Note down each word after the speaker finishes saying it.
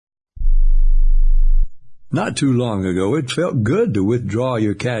Not too long ago, it felt good to withdraw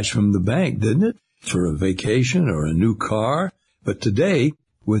your cash from the bank, didn't it? For a vacation or a new car. But today,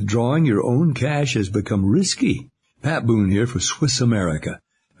 withdrawing your own cash has become risky. Pat Boone here for Swiss America.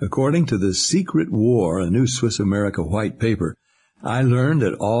 According to The Secret War, a new Swiss America white paper, I learned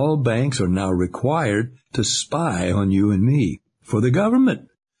that all banks are now required to spy on you and me for the government,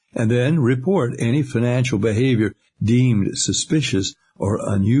 and then report any financial behavior deemed suspicious or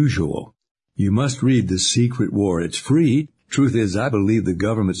unusual. You must read The Secret War. It's free. Truth is, I believe the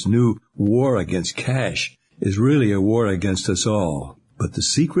government's new war against cash is really a war against us all. But the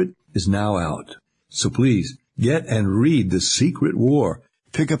secret is now out. So please, get and read The Secret War.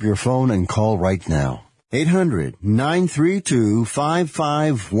 Pick up your phone and call right now.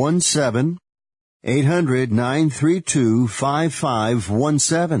 800-932-5517.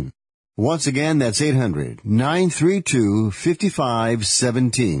 800-932-5517. Once again, that's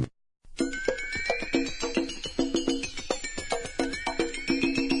 800-932-5517.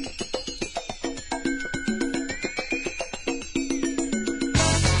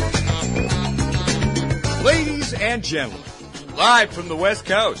 Ladies and gentlemen, live from the West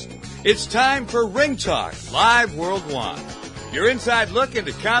Coast, it's time for Ring Talk Live Worldwide. Your inside look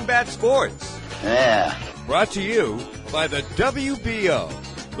into combat sports. Yeah. Brought to you by the WBO,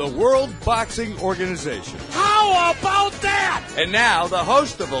 the World Boxing Organization. How about that? And now, the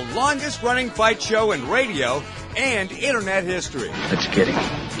host of the longest-running fight show in radio and internet history. Let's get him.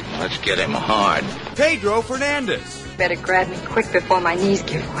 Let's get him hard. Pedro Fernandez. Better grab me quick before my knees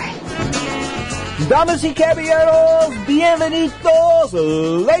give way. Damas y caballeros, bienvenidos.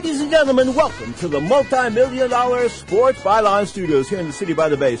 Ladies and gentlemen, welcome to the multi-million-dollar Sports Byline Studios here in the city by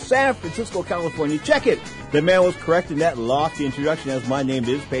the bay, San Francisco, California. Check it. The man was correct in that lofty introduction, as my name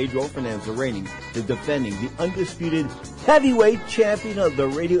is Pedro Fernandez, the reigning, the defending, the undisputed heavyweight champion of the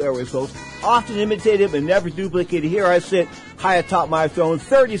radio airways host, often imitated but never duplicated. Here I sit high atop my throne,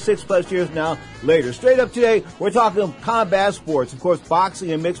 36 plus years now later. Straight up today, we're talking combat sports, of course,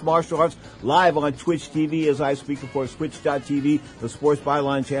 boxing and mixed martial arts, live on Twitch TV as I speak, of course, twitch.tv, the Sports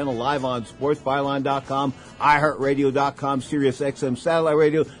Byline channel, live on sportsbyline.com, iHeartRadio.com, Sirius XM Satellite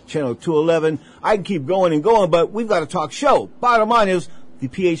Radio, channel 211. I can keep going and going, but we've got to talk show. Bottom line is, the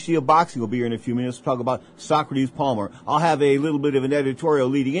PHD of boxing will be here in a few minutes to talk about Socrates Palmer. I'll have a little bit of an editorial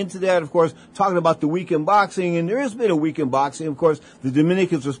leading into that, of course, talking about the week in boxing, and there has been a week in boxing. Of course, the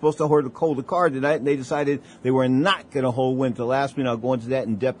Dominicans were supposed to hold a card tonight, and they decided they were not going to hold win to last minute. I'll go into that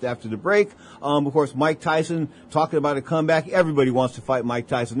in depth after the break. Of course, Mike Tyson talking about a comeback. Everybody wants to fight Mike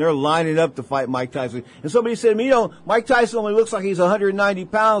Tyson. They're lining up to fight Mike Tyson. And somebody said to me, Mike Tyson only looks like he's 190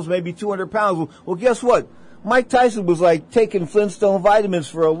 pounds, maybe 200 pounds. Well, guess what? Mike Tyson was like taking Flintstone vitamins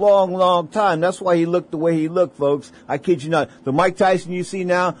for a long, long time. That's why he looked the way he looked, folks. I kid you not. The Mike Tyson you see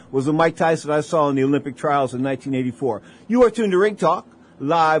now was the Mike Tyson I saw in the Olympic trials in 1984. You are tuned to Ring Talk,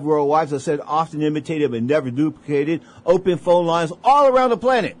 live worldwide. As I said, often imitated but never duplicated. Open phone lines all around the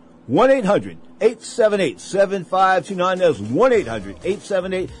planet. 1-800-878-7529. That's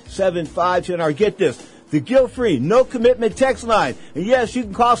 1-800-878-7529. Get this. The guilt-free, no-commitment text line. And yes, you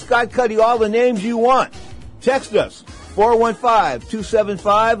can call Scott Cuddy all the names you want. Text us,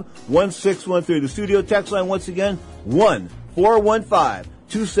 415-275-1613. The studio text line, once again,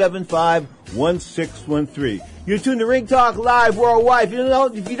 1-415-275-1613. You're tuned to Ring Talk Live Worldwide.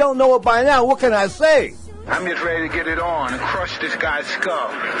 If you don't know it by now, what can I say? I'm just ready to get it on and crush this guy's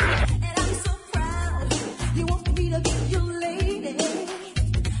skull.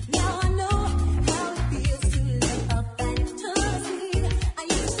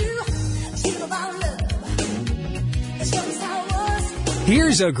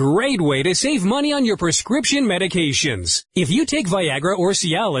 Here's a great way to save money on your prescription medications. If you take Viagra or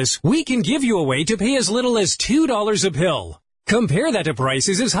Cialis, we can give you a way to pay as little as $2 a pill. Compare that to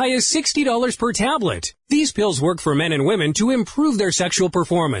prices as high as $60 per tablet. These pills work for men and women to improve their sexual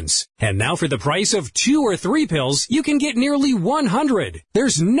performance. And now for the price of 2 or 3 pills, you can get nearly 100.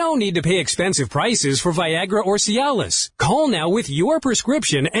 There's no need to pay expensive prices for Viagra or Cialis. Call now with your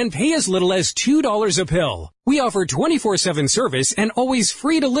prescription and pay as little as $2 a pill. We offer 24/7 service and always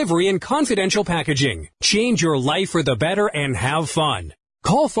free delivery and confidential packaging. Change your life for the better and have fun.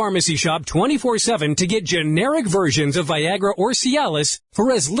 Call Pharmacy Shop 24/7 to get generic versions of Viagra or Cialis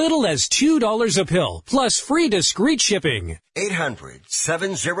for as little as $2 a pill, plus free discreet shipping.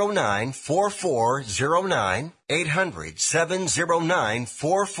 800-709-4409.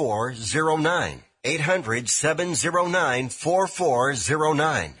 800-709-4409.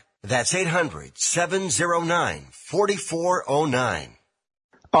 800-709-4409. That's 800-709-4409.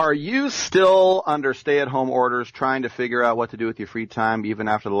 Are you still under stay-at-home orders trying to figure out what to do with your free time even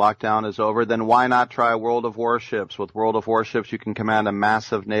after the lockdown is over? Then why not try World of Warships? With World of Warships, you can command a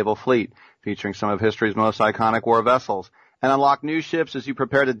massive naval fleet featuring some of history's most iconic war vessels and unlock new ships as you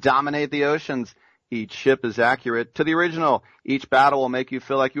prepare to dominate the oceans. Each ship is accurate to the original. Each battle will make you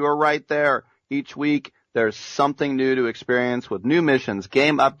feel like you are right there. Each week, there's something new to experience with new missions,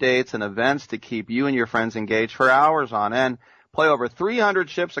 game updates, and events to keep you and your friends engaged for hours on end. Play over 300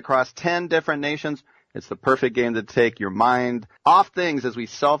 ships across 10 different nations. It's the perfect game to take your mind off things as we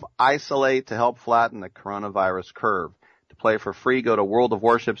self-isolate to help flatten the coronavirus curve. To play for free, go to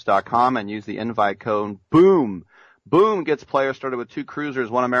worldofwarships.com and use the invite code BOOM. Boom gets players started with 2 cruisers,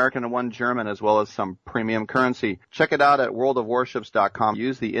 1 American and 1 German, as well as some premium currency. Check it out at worldofwarships.com.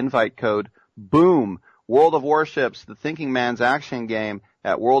 Use the invite code BOOM. World of Warships, the thinking man's action game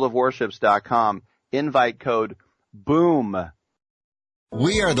at worldofwarships.com. Invite code BOOM.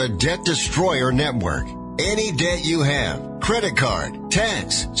 We are the Debt Destroyer Network. Any debt you have, credit card,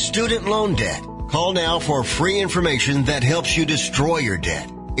 tax, student loan debt, call now for free information that helps you destroy your debt.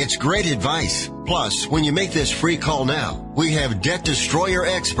 It's great advice. Plus, when you make this free call now, we have Debt Destroyer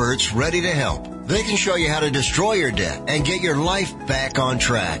experts ready to help. They can show you how to destroy your debt and get your life back on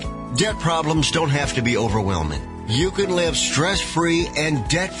track. Debt problems don't have to be overwhelming. You can live stress-free and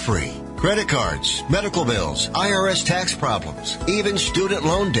debt-free. Credit cards, medical bills, IRS tax problems, even student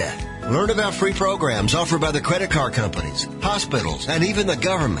loan debt. Learn about free programs offered by the credit card companies, hospitals, and even the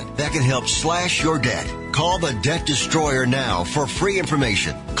government that can help slash your debt. Call the Debt Destroyer now for free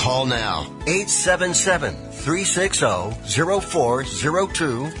information. Call now.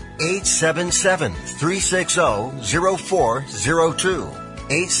 877-360-0402. 877-360-0402.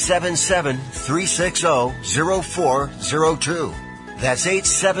 877-360-0402. That's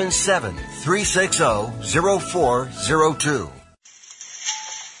 877-360-0402.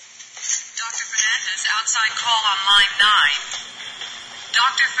 Outside call on line 9.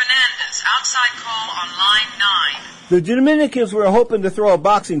 Dr. Fernandez, outside call on line 9. The Dominicans were hoping to throw a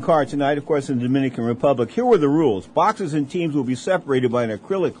boxing card tonight, of course, in the Dominican Republic. Here were the rules. Boxers and teams will be separated by an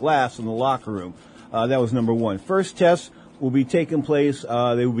acrylic glass in the locker room. That was number 1. First tests will be taking place.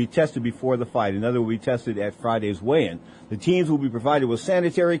 They will be tested before the fight. Another will be tested at Friday's weigh-in. The teams will be provided with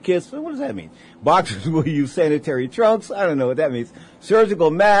sanitary kits. What does that mean? Boxers will use sanitary trunks. I don't know what that means.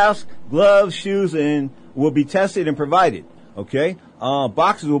 Surgical masks, gloves, shoes, and will be tested and provided. Okay?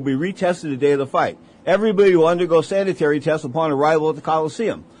 Boxers will be retested the day of the fight. Everybody will undergo sanitary tests upon arrival at the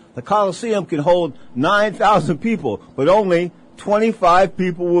Coliseum. The Coliseum can hold 9,000 people, but only 25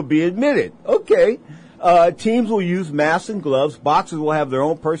 people will be admitted. Okay. Teams will use masks and gloves. Boxers will have their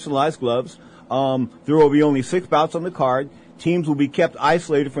own personalized gloves. There will be only 6 bouts on the card. Teams will be kept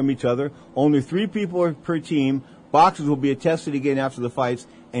isolated from each other. Only 3 people per team. Boxers will be tested again after the fights,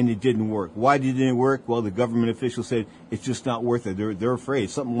 and it didn't work. Why didn't it work? Well, the government officials said it's just not worth it. They're afraid.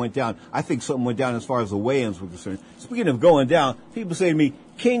 Something went down. I think something went down as far as the weigh-ins were concerned. Speaking of going down, people say to me,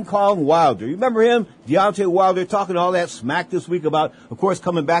 King Kong Wilder. You remember him? Deontay Wilder talking all that smack this week about, of course,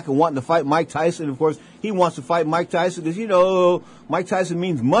 coming back and wanting to fight Mike Tyson. Of course, he wants to fight Mike Tyson because, you know, Mike Tyson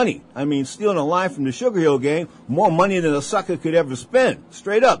means money. I mean, stealing a line from the Sugar Hill Gang, more money than a sucker could ever spend.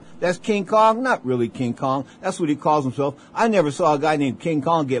 Straight up. That's King Kong? Not really King Kong. That's what he calls himself. I never saw a guy named King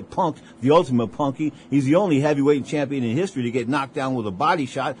Kong get punked, the ultimate punky. He's the only heavyweight champion in history to get knocked down with a body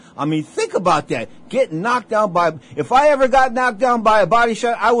shot. I mean, think about that. Getting knocked down by, if I ever got knocked down by a body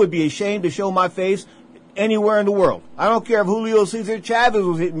shot, I would be ashamed to show my face anywhere in the world. I don't care if Julio Cesar Chavez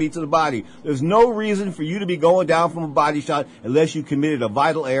was hitting me to the body. There's no reason for you to be going down from a body shot unless you committed a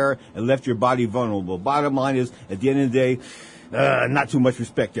vital error and left your body vulnerable. Bottom line is, at the end of the day, not too much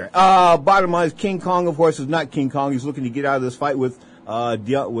respect there. Bottom line is, King Kong, of course, is not King Kong. He's looking to get out of this fight with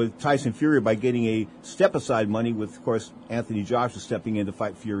Tyson Fury by getting a step-aside money with, of course, Anthony Joshua stepping in to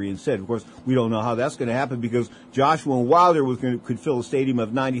fight Fury instead. Of course, we don't know how that's going to happen because Joshua and Wilder could fill a stadium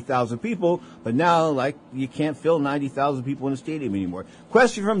of 90,000 people, but now, like, you can't fill 90,000 people in a stadium anymore.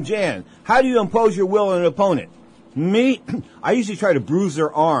 Question from Jan. How do you impose your will on an opponent? Me, I usually try to bruise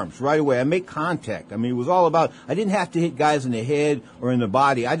their arms right away. I make contact. I mean, it was all about, I didn't have to hit guys in the head or in the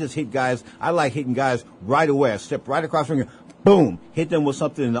body. I just hit guys, I like hitting guys right away. I step right across the ring, boom, hit them with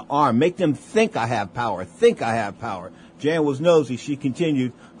something in the arm. Make them think I have power. Jan was nosy. She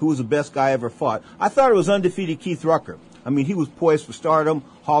continued, who was the best guy I ever fought? I thought it was undefeated Keith Rucker. I mean, he was poised for stardom.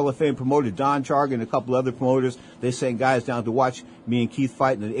 Hall of Fame promoter Don Charg and a couple other promoters. They sent guys down to watch me and Keith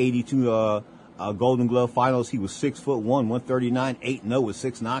fight in the 82 Golden Glove finals. He was 6'1", 139, 8-0 with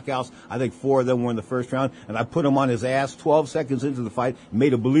 6 knockouts. I think 4 of them were in the first round. And I put him on his ass 12 seconds into the fight,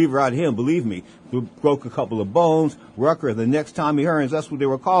 made a believer out of him, believe me. Broke a couple of bones. Rucker, the next Tommy Hearns, that's what they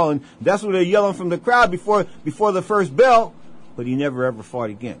were calling. That's what they were yelling from the crowd before the first bell. But he never ever fought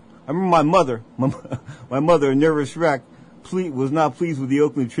again. I remember my mother, a nervous wreck, was not pleased with the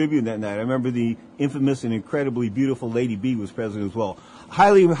Oakland Tribune that night. I remember the infamous and incredibly beautiful Lady B was present as well.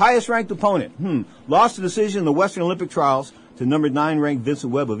 Highest ranked opponent. Lost the decision in the Western Olympic trials to number 9 ranked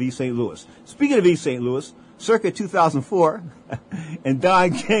Vincent Webb of East St. Louis. Speaking of East St. Louis, circa 2004, and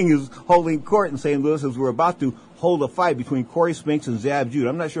Don King is holding court in St. Louis as we're about to hold a fight between Corey Spinks and Zab Jude.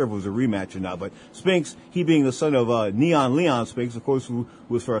 I'm not sure if it was a rematch or not, but Spinks, he being the son of Neon Leon Spinks, of course, who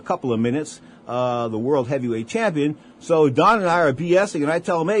was for a couple of minutes the world heavyweight champion. So Don and I are BSing, and I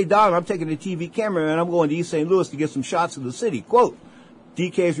tell him, hey, Don, I'm taking a TV camera, and I'm going to East St. Louis to get some shots of the city. Quote,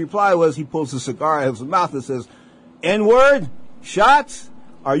 DK's reply was, he pulls a cigar out of his mouth and says, N-word? Shots?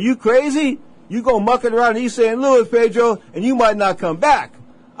 Are you crazy? You go mucking around East St. Louis, Pedro, and you might not come back.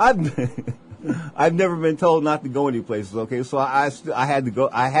 I've never been told not to go any places, okay? So I had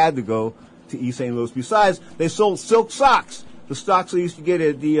to go to East St. Louis. Besides, they sold silk socks. The socks I used to get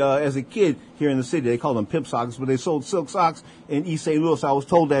at as a kid here in the city. They call them pimp socks, but they sold silk socks in East St. Louis. I was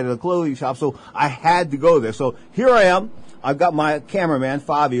told that at a clothing shop, so I had to go there. So here I am. I've got my cameraman,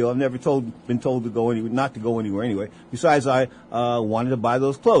 Fabio. I've never been told to go not to go anywhere anyway. Besides, I wanted to buy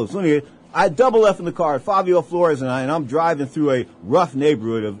those clothes. So anyway, I double F in the car, Fabio Flores and I'm driving through a rough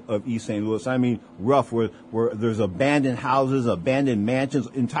neighborhood of East St. Louis. I mean, rough, where there's abandoned houses, abandoned mansions,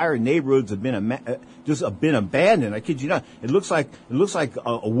 entire neighborhoods have been abandoned. I kid you not. It looks like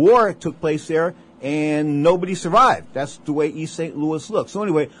a war took place there and nobody survived. That's the way East St. Louis looks. So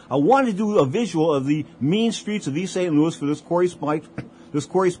anyway, I wanted to do a visual of the mean streets of East St. Louis for this Corey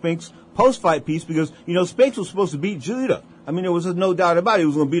Spinks post-fight piece because, Spinks was supposed to beat Judah. I mean, there was no doubt about it. He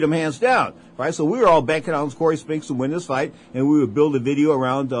was going to beat him hands down, right? So we were all banking on Corey Spinks to win this fight, and we would build a video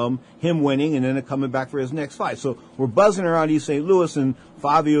around him winning and then coming back for his next fight. So we're buzzing around East St. Louis, and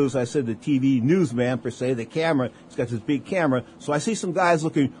Fabio, as I said, the TV newsman, per se, the camera, he's got this big camera. So I see some guys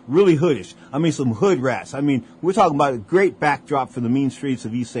looking really hoodish. I mean, some hood rats. I mean, we're talking about a great backdrop for the mean streets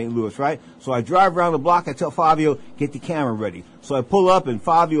of East St. Louis, right? So I drive around the block. I tell Fabio, get the camera ready. So I pull up, and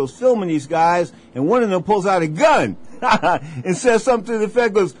Fabio's filming these guys, and one of them pulls out a gun and says something to the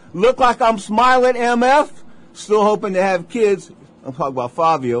effect, goes, look like I'm smiling, MF? Still hoping to have kids. I'm talking about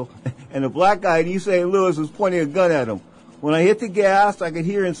Fabio. And the black guy in East St. Louis was pointing a gun at him. When I hit the gas, I could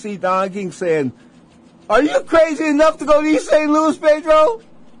hear and see Don King saying, are you crazy enough to go to East St. Louis, Pedro?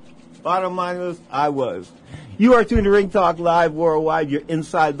 Bottom line is, I was. You are tuned to Ring Talk Live Worldwide. You're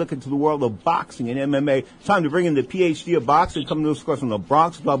inside looking to the world of boxing and MMA. It's time to bring in the PhD of boxing, coming to us, of course, from the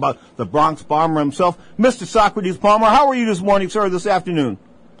Bronx. Talk about the Bronx Bomber himself, Mr. Socrates Palmer. How are you this morning, sir, this afternoon?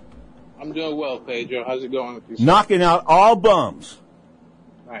 I'm doing well, Pedro. How's it going with you, sir? Knocking out all bums.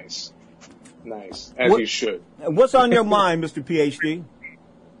 Nice. As you should. What's on your mind, Mr. PhD?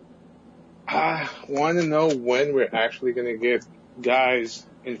 I want to know when we're actually going to get guys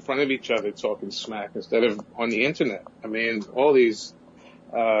in front of each other talking smack instead of on the internet. I mean, all these,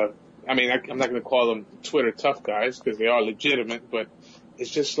 I'm not going to call them Twitter tough guys because they are legitimate, but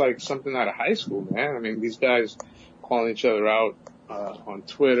it's just like something out of high school, man. I mean, these guys calling each other out on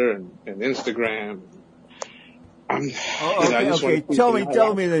Twitter and Instagram. Okay. Tell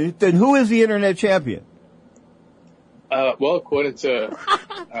me then who is the internet champion? Well, according to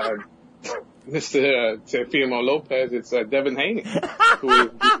Mr. Teofimo Lopez, it's Devin Haney.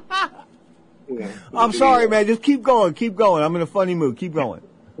 I'm sorry, man. Just keep going. I'm in a funny mood. Keep going.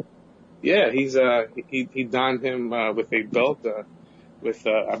 Yeah, he's he donned him with a belt with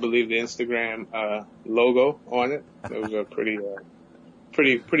I believe the Instagram logo on it. It was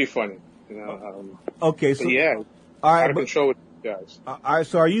pretty funny. Okay, so yeah, all right, out of control with guys. All right,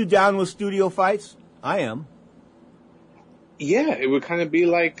 so are you down with studio fights? I am. Yeah, it would kind of be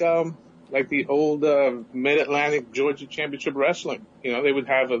like the old Mid-Atlantic Georgia Championship Wrestling. They would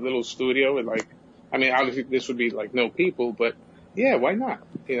have a little studio with obviously this would be like no people, but yeah, why not?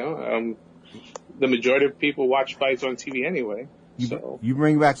 The majority of people watch fights on TV anyway. You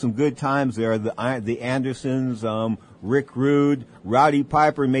bring back some good times there. The Andersons, Rick Rude, Rowdy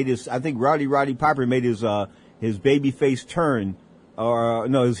Piper made his. I think Rowdy Piper made his babyface turn, or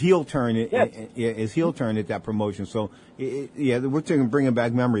no, his heel turn. Yes. His heel turn at that promotion. So we're bringing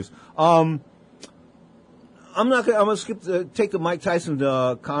back memories. I'm gonna take the Mike Tyson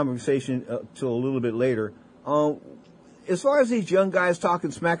conversation to a little bit later. As far as these young guys talking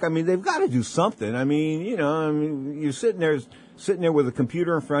smack, I mean, they've got to do something. I mean, you're sitting there sitting there with a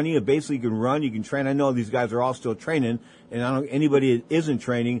computer in front of you. Basically, you can run, you can train. I know these guys are all still training, and I don't anybody that isn't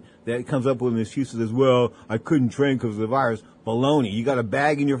training that comes up with an excuse that says, "Well, I couldn't train because of the virus." Baloney. You got a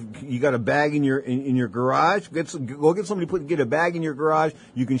bag in your garage. Go get somebody get a bag in your garage.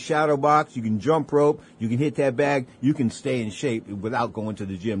 You can shadow box. You can jump rope. You can hit that bag. You can stay in shape without going to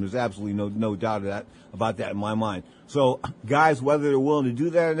the gym. There's absolutely no doubt about that in my mind. So, guys, whether they're willing to do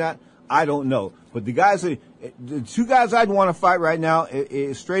that or not, I don't know. But the two guys I'd want to fight right now,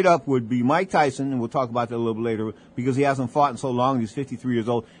 straight up, would be Mike Tyson, and we'll talk about that a little bit later, because he hasn't fought in so long. He's 53 years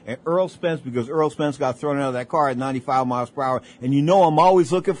old. And Earl Spence, because Earl Spence got thrown out of that car at 95 miles per hour. And you know I'm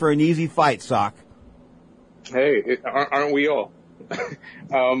always looking for an easy fight, Sock. Hey, aren't we all?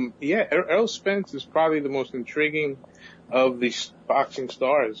 Yeah, Earl Spence is probably the most intriguing of these boxing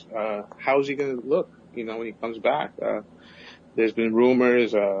stars. How's he going to look, when he comes back? There's been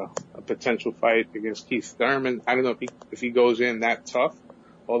rumors, a potential fight against Keith Thurman. I don't know if he goes in that tough,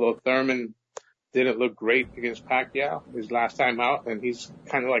 although Thurman didn't look great against Pacquiao his last time out, and he's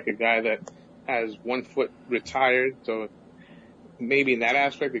kind of like a guy that has one foot retired, so maybe in that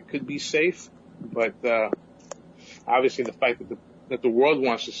aspect it could be safe. But obviously the fight that the world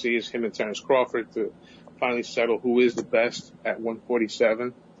wants to see is him and Terence Crawford to finally settle who is the best at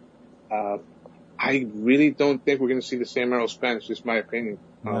 147. I really don't think we're going to see the same Earl Spence, just my opinion.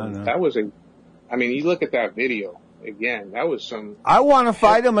 No. That was you look at that video again, that was some... I want to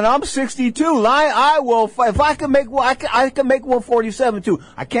fight him, and I'm 62. I will fight. If I can make I can make 147 too.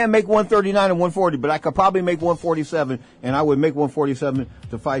 I can't make 139 and 140, but I could probably make 147, and I would make 147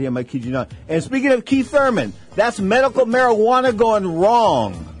 to fight him. I kid you not. And speaking of Keith Thurman, that's medical marijuana going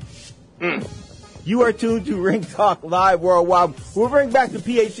wrong. You are tuned to Ring Talk Live Worldwide. We'll bring back the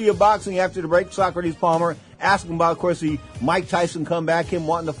PHD of boxing after the break. Socrates Palmer asking about, of course, the Mike Tyson comeback, him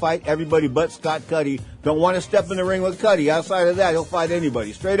wanting to fight everybody but Scott Cuddy. Don't want to step in the ring with Cuddy. Outside of that, he'll fight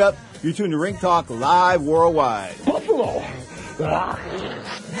anybody. Straight up, you're tuned to Ring Talk Live Worldwide. Buffalo.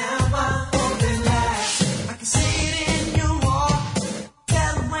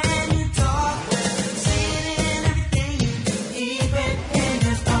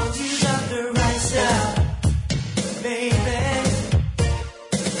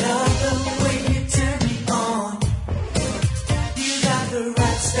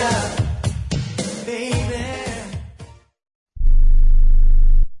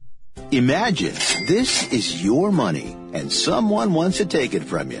 Imagine this is your money and someone wants to take it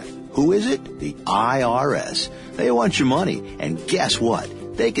from you. Who is it? The IRS. They want your money, and guess what?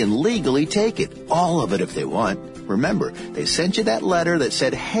 They can legally take it, all of it if they want. Remember, they sent you that letter that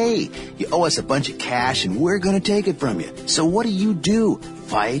said, hey, you owe us a bunch of cash and we're going to take it from you. So what do?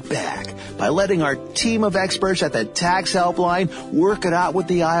 Fight back by letting our team of experts at the Tax Helpline work it out with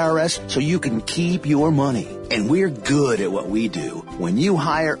the IRS so you can keep your money. And we're good at what we do. When you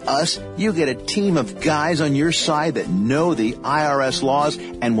hire us, you get a team of guys on your side that know the IRS laws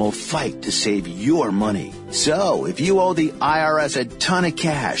and will fight to save your money. So, if you owe the IRS a ton of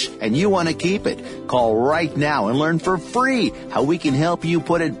cash and you want to keep it, call right now and learn for free how we can help you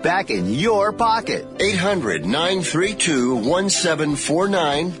put it back in your pocket. 800-932-1749.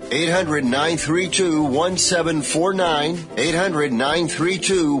 800-932-1749.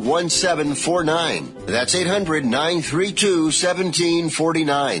 800-932-1749. That's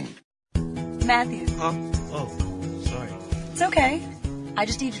 800-932-1749. Matthew. Huh? Oh, sorry. It's okay. I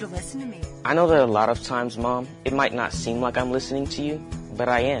just need you to listen to me. I know that a lot of times, Mom, it might not seem like I'm listening to you, but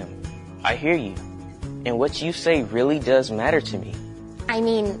I am. I hear you. And what you say really does matter to me. I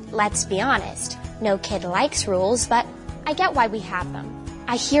mean, let's be honest. No kid likes rules, but I get why we have them.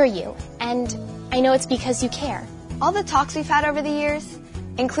 I hear you, and I know it's because you care. All the talks we've had over the years,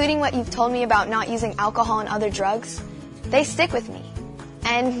 including what you've told me about not using alcohol and other drugs, they stick with me.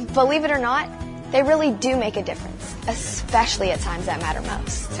 And believe it or not, they really do make a difference, especially at times that matter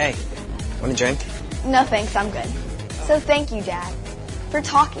most. Hey, want a drink? No thanks, I'm good. So thank you, Dad, for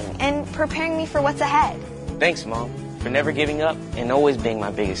talking and preparing me for what's ahead. Thanks, Mom, for never giving up and always being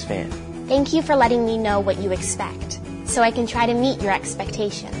my biggest fan. Thank you for letting me know what you expect, so I can try to meet your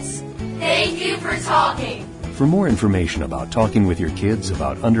expectations. Thank you for talking. For more information about talking with your kids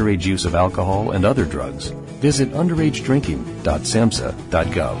about underage use of alcohol and other drugs, visit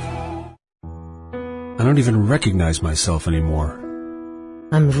underagedrinking.samhsa.gov. I don't even recognize myself anymore.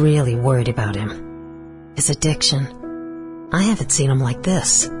 I'm really worried about him. His addiction. I haven't seen him like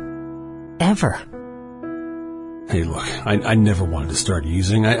this. Ever. Hey, look, I never wanted to start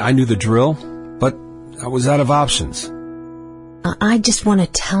using. I knew the drill, but I was out of options. I just want to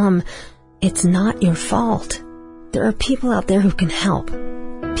tell him it's not your fault. There are people out there who can help.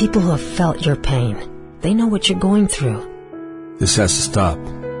 People who have felt your pain. They know what you're going through. This has to stop.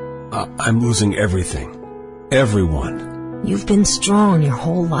 I'm losing everything. Everyone. You've been strong your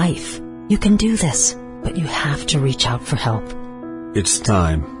whole life. You can do this, but you have to reach out for help. It's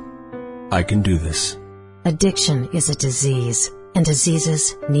time. I can do this. Addiction is a disease, and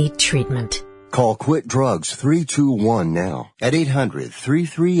diseases need treatment. Call Quit Drugs 321 now at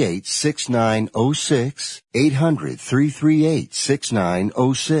 800-338-6906.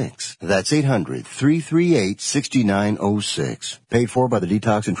 800-338-6906. That's 800-338-6906. Paid for by the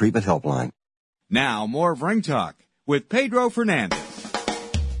Detox and Treatment Helpline. Now, more of Ring Talk with Pedro Fernandez.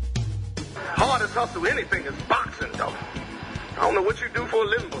 Hardest hustle anything is boxing, though. I don't know what you do for a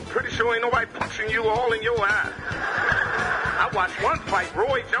living, but pretty sure ain't nobody punching you all in your eye. I watched one fight.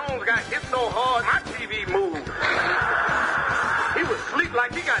 Roy Jones got hit so hard, my TV moved. He was asleep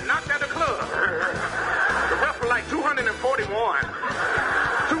like he got knocked out of the club. The ref was like 241, 242.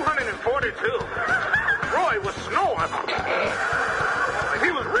 Roy was snoring. He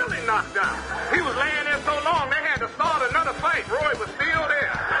was really knocked out. He was laying there so long, they had to start another fight. Roy was still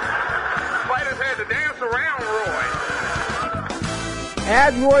there. Fighters had to dance around Roy.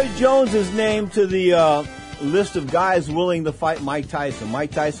 Add Roy Jones' name to the list of guys willing to fight Mike Tyson. Mike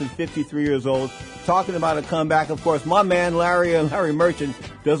Tyson, 53 years old, talking about a comeback. Of course, my man Larry Merchant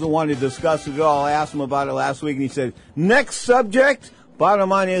doesn't want to discuss it at all. I asked him about it last week, and he said, next subject. Bottom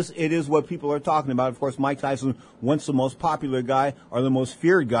line is, it is what people are talking about. Of course, Mike Tyson, once the most popular guy, or the most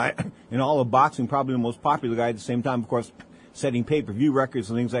feared guy in all of boxing, probably the most popular guy at the same time, of course, setting pay-per-view records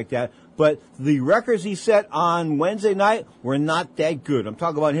and things like that. But the records he set on Wednesday night were not that good. I'm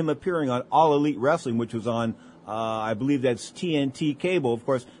talking about him appearing on All Elite Wrestling, which was on, I believe that's TNT Cable. Of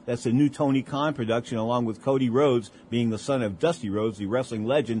course, that's a new Tony Khan production, along with Cody Rhodes, being the son of Dusty Rhodes, the wrestling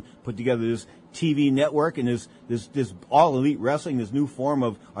legend, put together this TV network and this All Elite Wrestling, this new form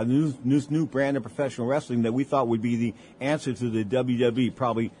of new brand of professional wrestling that we thought would be the answer to the WWE.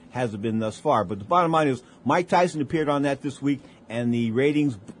 Probably hasn't been thus far. But the bottom line is, Mike Tyson appeared on that this week, and the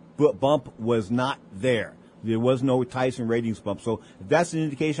ratings bump was not there. There was no Tyson ratings bump. So if that's an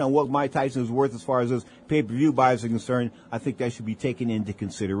indication on what Mike Tyson is worth as far as his pay-per-view buyers are concerned, I think that should be taken into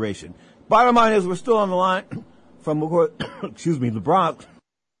consideration. Bottom line is, we're still on the line from, the Bronx.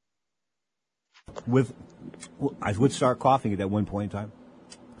 I would start coughing at that one point in time.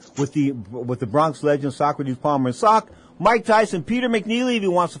 With the Bronx legend Socrates Palmer and Sock, Mike Tyson, Peter McNeely, if he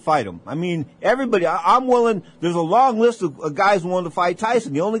wants to fight him. I mean, everybody. I'm willing. There's a long list of guys willing to fight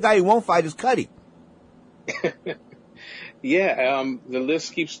Tyson. The only guy he won't fight is Cuddy. Yeah, the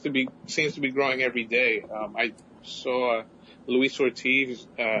list seems to be growing every day. I saw Luis Ortiz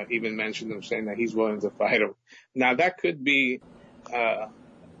even mentioned him, saying that he's willing to fight him. Now that could be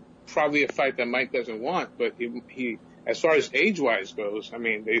probably a fight that Mike doesn't want, but he as far as age-wise goes, I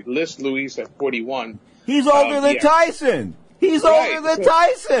mean, they list Luis at 41. He's older than Tyson. He's older than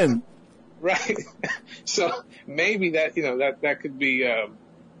Tyson. Right. So maybe that could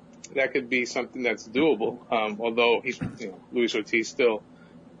be something that's doable. Although he's, Luis Ortiz still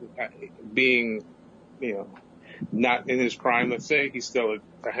being, not in his prime, let's say, he's still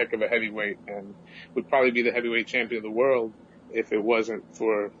a heck of a heavyweight and would probably be the heavyweight champion of the world if it wasn't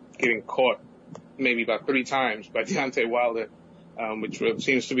for getting caught maybe about 3 times by Deontay Wilder, which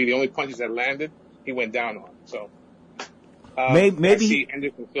seems to be the only punches that landed, he went down on. So, maybe I see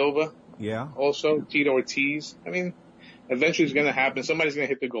Anderson Silva. Yeah. Also, Tito Ortiz. I mean, eventually it's going to happen. Somebody's going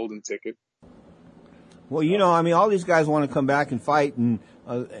to hit the golden ticket. Well, all these guys want to come back and fight, and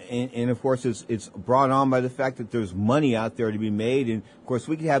of course it's brought on by the fact that there's money out there to be made, and of course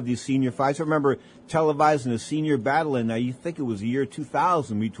we could have these senior fights. I remember televising a senior battle, and you think it was the year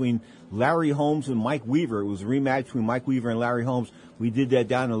 2000 between Larry Holmes and Mike Weaver. It was a rematch between Mike Weaver and Larry Holmes. We did that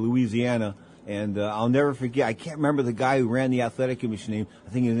down in Louisiana, and I'll never forget. I can't remember the guy who ran the athletic commission name. I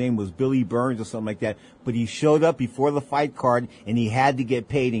think his name was Billy Burns or something like that. But he showed up before the fight card, and he had to get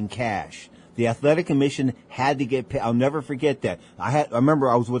paid in cash. The athletic commission had to get paid. I'll never forget that. I remember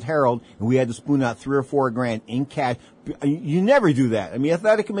I was with Harold, and we had to spoon out $3 or $4 grand in cash. You never do that. I mean,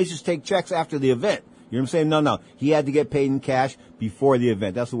 athletic commissions take checks after the event. You know what I'm saying? No. He had to get paid in cash before the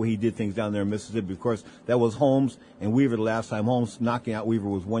event. That's the way he did things down there in Mississippi. Of course, that was Holmes and Weaver the last time. Holmes knocking out Weaver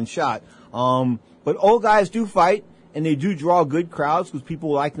was one shot. But old guys do fight, and they do draw good crowds because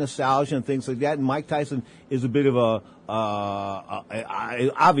people like nostalgia and things like that. And Mike Tyson is a bit of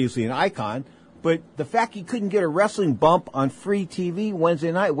obviously an icon. But the fact he couldn't get a wrestling bump on free TV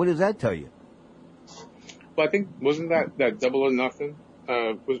Wednesday night, what does that tell you? Well, I think, wasn't that Double or Nothing?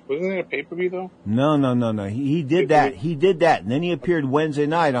 Wasn't it a pay-per-view though? No. He did that. And then he appeared Wednesday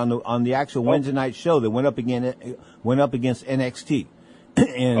night on the actual Wednesday night show that went up against NXT.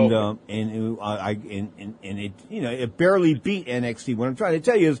 and it, you know, it barely beat NXT. What I'm trying to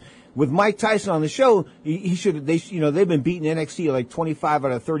tell you is, with Mike Tyson on the show, they've been beating NXT like 25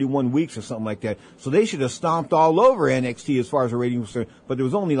 out of 31 weeks or something like that. So they should have stomped all over NXT as far as the ratings was concerned. But there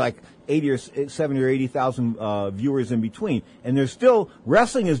was only like 70 or 80,000 viewers in between. And there's still,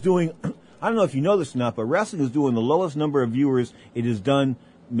 wrestling is doing, I don't know if you know this or not, but wrestling is doing the lowest number of viewers it has done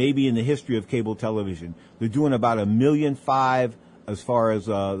maybe in the history of cable television. They're doing about 1.5 million as far as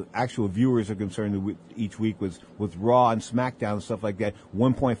actual viewers are concerned each week with Raw and SmackDown and stuff like that.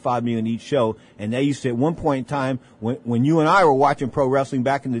 1.5 million each show. And they used to, at one point in time, when you and I were watching pro wrestling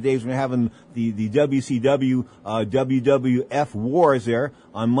back in the days when we were having the WCW, WWF wars there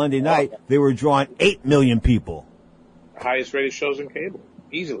on Monday night, they were drawing 8 million people. Highest rated shows in cable,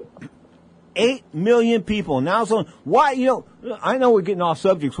 easily. 8 million people. Now, so why, you know, I know we're getting off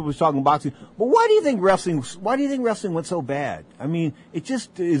subject, so we're talking boxing, but why do you think wrestling went so bad? I mean, is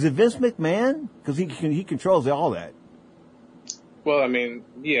it Vince McMahon? Because he controls all that. Well, I mean,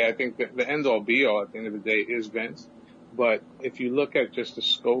 yeah, I think that the end all be all at the end of the day is Vince. But if you look at just the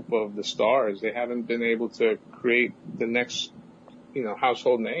scope of the stars, they haven't been able to create the next, you know,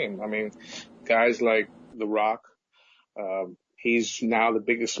 household name. I mean, guys like The Rock, he's now the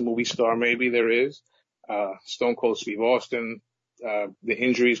biggest movie star maybe there is. Stone Cold Steve Austin, the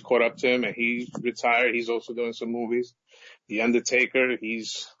injuries caught up to him and he retired. He's also doing some movies. The Undertaker,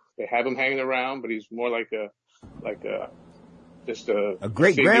 they have him hanging around, but he's more like a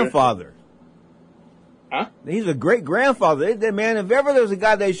great grandfather. Huh? He's a great grandfather. Man, if ever there's a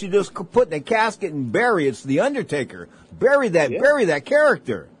guy they should just put in a casket and bury, it's the Undertaker. Bury that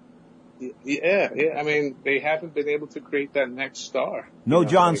character. Yeah. I mean, they haven't been able to create that next star. No,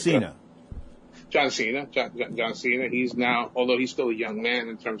 John Cena. John Cena. He's now, although he's still a young man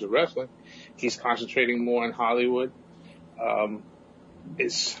in terms of wrestling, he's concentrating more in Hollywood.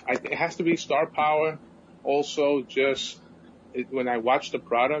 It has to be star power. Also, when I watch the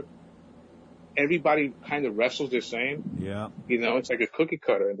product, everybody kind of wrestles the same. Yeah. You know, it's like a cookie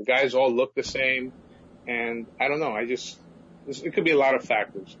cutter. The guys all look the same. And I don't know. It could be a lot of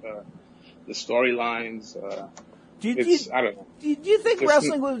factors. The storylines, I don't know. Do you think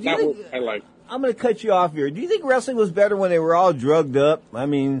wrestling was, I like. I'm going to cut you off here. Do you think wrestling was better when they were all drugged up? I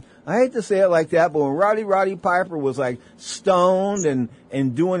mean, I hate to say it like that, but when Roddy Piper was like stoned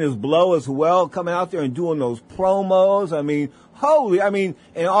and doing his blow as well, coming out there and doing those promos, I mean,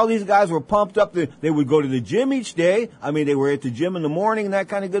 and all these guys were pumped up. They would go to the gym each day. I mean, they were at the gym in the morning and that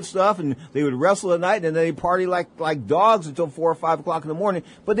kind of good stuff, and they would wrestle at night, and then they'd party like dogs until 4 or 5 o'clock in the morning,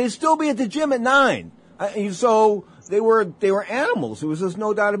 but they'd still be at the gym at 9. So they were animals. There was just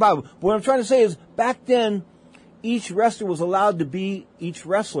no doubt about it. But what I'm trying to say is, back then, each wrestler was allowed to be each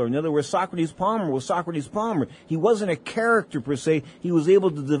wrestler. In other words, Socrates Palmer was Socrates Palmer. He wasn't a character per se. He was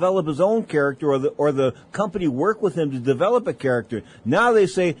able to develop his own character, or the company worked with him to develop a character. Now they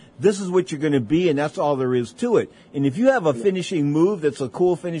say, this is what you're going to be, and that's all there is to it. And if you have a finishing move that's a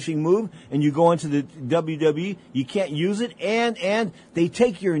cool finishing move, and you go into the WWE, you can't use it, and they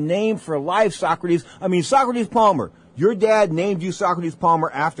take your name for life, Socrates. I mean, Socrates Palmer. Your dad named you Socrates Palmer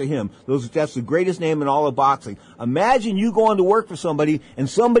after him. That's the greatest name in all of boxing. Imagine you going to work for somebody and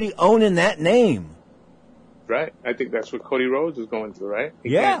somebody owning that name. Right. I think that's what Cody Rhodes is going through, right?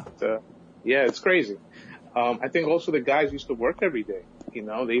 Yeah. Yeah, it's crazy. I think also the guys used to work every day. You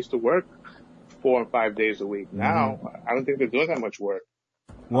know, they used to work 4 and 5 days a week. Now, I don't think they're doing that much work.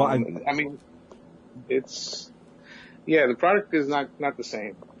 Well, I mean, the product is not the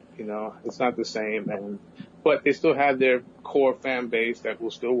same. You know, it's not the same, but they still have their core fan base that will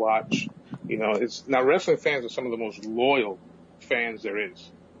still watch. You know, now wrestling fans are some of the most loyal fans there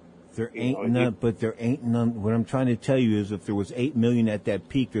is. There ain't none. What I'm trying to tell you is, if there was 8 million at that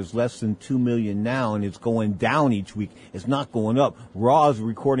peak, there's less than 2 million now, and it's going down each week. It's not going up. Raw is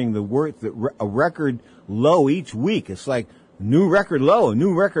recording a record low each week. It's like new record low,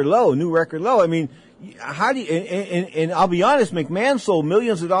 new record low, new record low. I mean, how do you, and I'll be honest, McMahon sold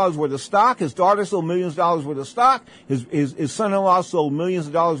millions of dollars worth of stock. His daughter sold millions of dollars worth of stock. His son-in-law sold millions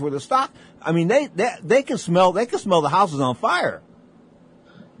of dollars worth of stock. I mean, they can smell the houses on fire.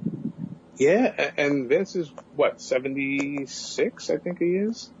 Yeah, and Vince is 76, I think he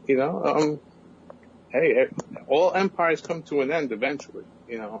is. You know, hey, all empires come to an end eventually.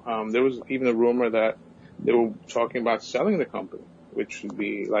 You know, there was even a rumor that they were talking about selling the company, which would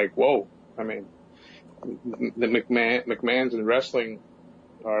be like, whoa. I mean, the McMahons in wrestling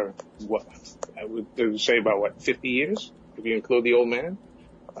are what I would say about 50 years if you include the old man,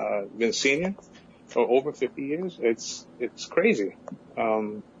 Vince Senior, for over 50 years. It's crazy.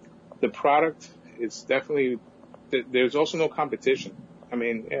 The product, it's definitely, there's also no competition. I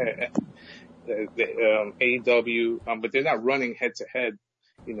mean, AEW, but they're not running head to head,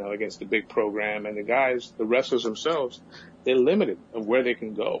 against the big program. And the wrestlers themselves, they're limited of where they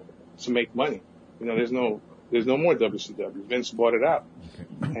can go to make money. There's no more WCW. Vince bought it out.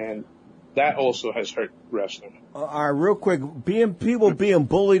 And that also has hurt wrestling. All right, real quick, people being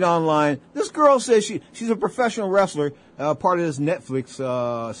bullied online. This girl says she's a professional wrestler, part of this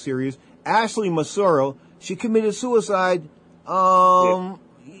Netflix series. Ashley Masuro, she committed suicide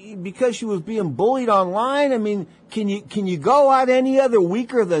because she was being bullied online. I mean, can you go out any other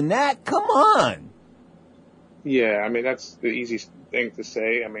weaker than that? Come on. Yeah, I mean, that's the easiest thing to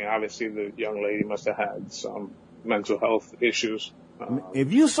say. I mean, obviously the young lady must have had some mental health issues.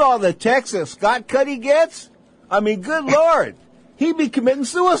 If you saw the text that Scott Cuddy gets, I mean, good Lord, he'd be committing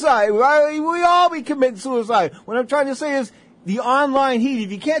suicide. We all be committing suicide. What I'm trying to say is the online heat,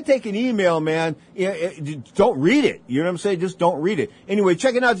 if you can't take an email, man, don't read it. You know what I'm saying? Just don't read it. Anyway,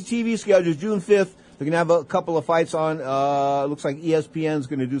 checking out the TV schedule, June 5th, they're going to have a couple of fights on. Looks like ESPN's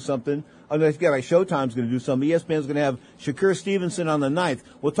going to do something. Showtime's going to do something. ESPN's going to have Shakur Stevenson on the 9th.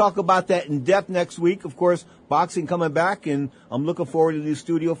 We'll talk about that in depth next week. Of course, boxing coming back, and I'm looking forward to these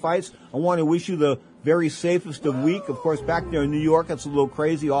studio fights. I want to wish you the very safest of week. Of course, back there in New York, it's a little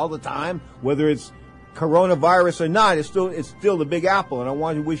crazy all the time. Whether it's coronavirus or not, it's still the Big Apple, and I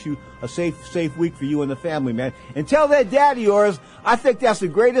want to wish you a safe week for you and the family, man. And tell that dad of yours, I think that's the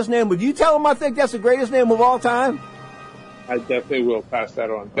greatest name. Would you tell him I think that's the greatest name of all time? I definitely will pass that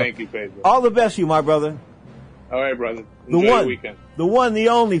on. Thank you, Pedro. All the best to you, my brother. All right, brother. Enjoy your weekend. The one, the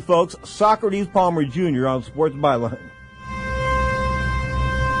only, folks, Socrates Palmer Jr. on Sports Byline.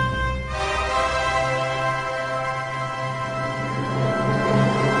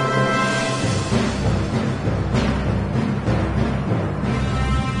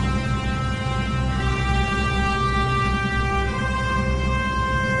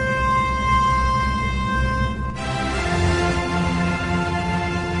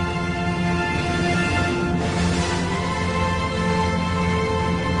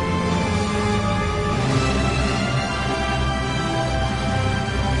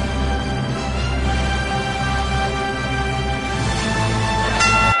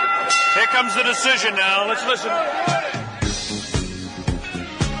 Decision now. Let's listen.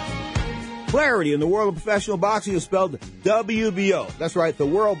 Clarity in the world of professional boxing is spelled WBO. That's right. The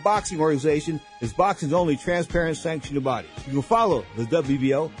World Boxing Organization is boxing's only transparent sanctioned body. You can follow the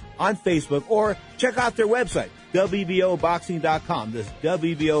WBO on Facebook or check out their website, WBOboxing.com. That's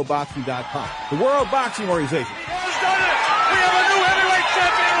WBOboxing.com. The World Boxing Organization. We have a new heavyweight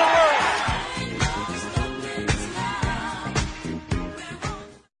champion in the world.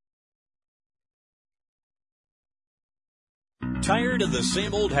 Tired of the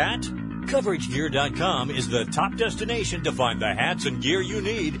same old hat? CoverageGear.com is the top destination to find the hats and gear you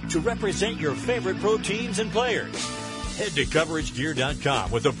need to represent your favorite pro teams and players. Head to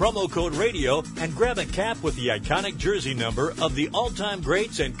CoverageGear.com with the promo code RADIO and grab a cap with the iconic jersey number of the all-time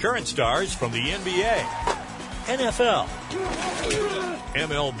greats and current stars from the NBA, NFL,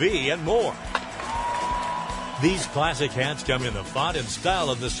 MLB, and more. These classic hats come in the font and style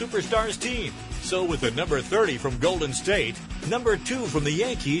of the Superstars team. So with the number 30 from Golden State, number 2 from the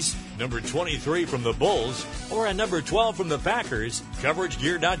Yankees, number 23 from the Bulls, or a number 12 from the Packers,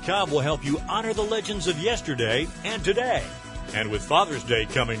 CoverageGear.com will help you honor the legends of yesterday and today. And with Father's Day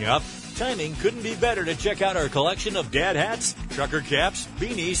coming up, timing couldn't be better to check out our collection of dad hats, trucker caps,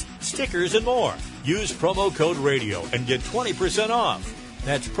 beanies, stickers, and more. Use promo code RADIO and get 20% off.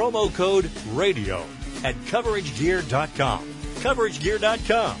 That's promo code RADIO at CoverageGear.com.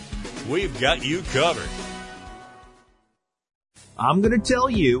 CoverageGear.com. We've got you covered. I'm going to tell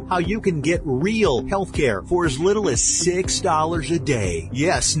you how you can get real health care for as little as $6 a day.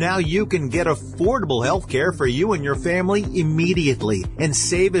 Yes, now you can get affordable health care for you and your family immediately and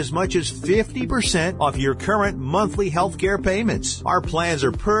save as much as 50% off your current monthly health care payments. Our plans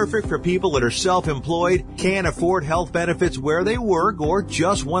are perfect for people that are self-employed, can't afford health benefits where they work, or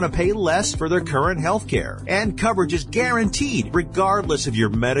just want to pay less for their current health care. And coverage is guaranteed regardless of your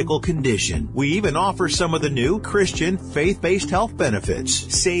medical condition. We even offer some of the new Christian faith-based health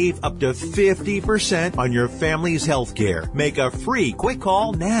benefits. Save up to 50% on your family's health care. Make a free quick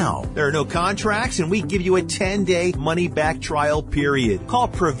call now. There are no contracts, and we give you a 10-day money-back trial period. Call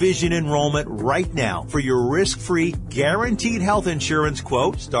Provision Enrollment right now for your risk-free, guaranteed health insurance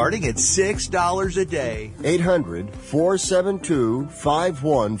quote starting at $6 a day.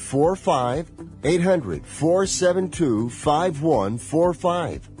 800-472-5145.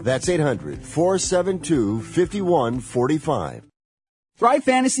 800-472-5145. That's 800-472-5145. Thrive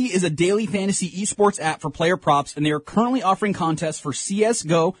Fantasy is a daily fantasy esports app for player props, and they are currently offering contests for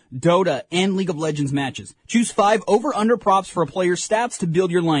CSGO, Dota, and League of Legends matches. Choose 5 over-under props for a player's stats to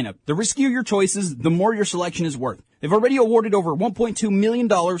build your lineup. The riskier your choices, the more your selection is worth. They've already awarded over $1.2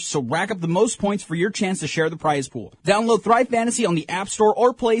 million, so rack up the most points for your chance to share the prize pool. Download Thrive Fantasy on the App Store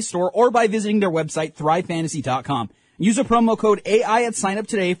or Play Store, or by visiting their website, thrivefantasy.com. Use a promo code AI at sign up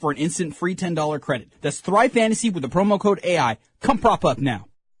today for an instant free $10 credit. That's Thrive Fantasy with the promo code AI. Come prop up now.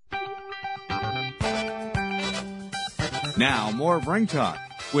 Now, more of Ring Talk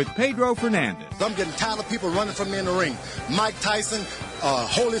with Pedro Fernandez. I'm getting tired of people running from me in the ring. Mike Tyson,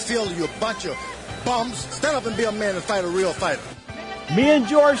 Holyfield, you a bunch of bums. Stand up and be a man and fight a real fighter. Me and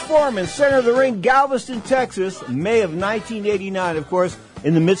George Foreman, center of the ring, Galveston, Texas, May of 1989, of course,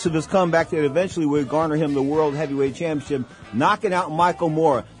 in the midst of his comeback that eventually would garner him the World Heavyweight Championship, knocking out Michael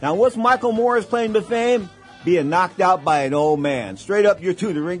Moore. Now, what's Michael Moore's claim to fame? Being knocked out by an old man. Straight up, you're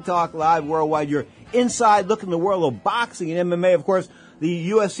tuned to Ring Talk Live Worldwide. You're inside looking at the world of boxing and MMA, of course.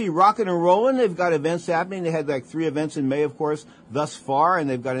 The UFC rocking and rolling. They've got events happening. They had like 3 events in May, of course, thus far, and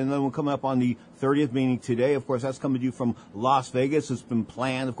they've got another one coming up on the 30th, meaning today. Of course, that's coming to you from Las Vegas. It's been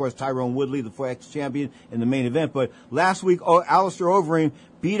planned. Of course, Tyrone Woodley, the 4X champion, in the main event. But last week, Alistair Overeem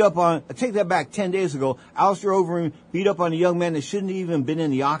beat up on, I take that back, 10 days ago, Alistair Overeem beat up on a young man that shouldn't have even been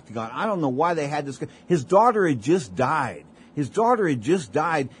in the octagon. I don't know why they had this guy. His daughter had just died.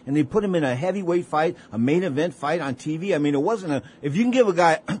 And they put him in a heavyweight fight, a main event fight on TV. I mean, it wasn't if you can give a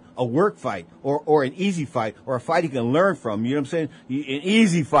guy a work fight or an easy fight or a fight he can learn from, you know what I'm saying? An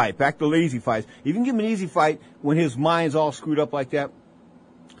easy fight, back to lazy fights. If you can give him an easy fight when his mind's all screwed up like that,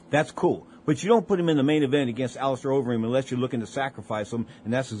 that's cool. But you don't put him in the main event against Alistair Overeem unless you're looking to sacrifice him,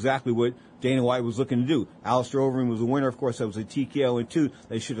 and that's exactly what Dana White was looking to do. Alistair Overeem was the winner, of course. That was a TKO in 2.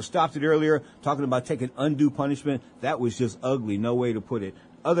 They should have stopped it earlier, talking about taking undue punishment. That was just ugly, no way to put it.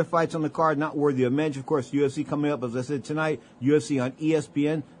 Other fights on the card, not worthy of mention. Of course, UFC coming up, as I said, tonight. UFC on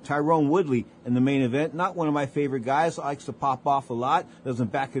ESPN. Tyrone Woodley in the main event. Not one of my favorite guys. Likes to pop off a lot.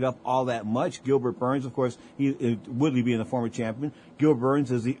 Doesn't back it up all that much. Gilbert Burns, of course, Woodley being the former champion. Gil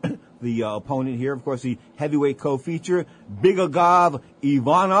Burns is the opponent here. Of course, the heavyweight co-feature. Bigagov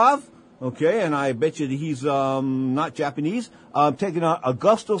Ivanov. Okay, and I bet you that he's not Japanese. I'm taking on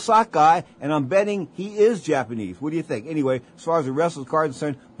Augusto Sakai, and I'm betting he is Japanese. What do you think? Anyway, as far as the wrestling card is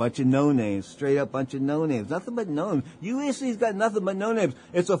concerned, bunch of no-names. Straight up bunch of no-names. Nothing but no-names. USC's got nothing but no-names.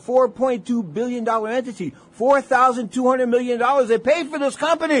 It's a $4.2 billion entity. $4,200 million they paid for this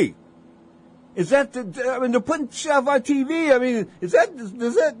company. Is that I mean, they're putting stuff on TV. I mean, does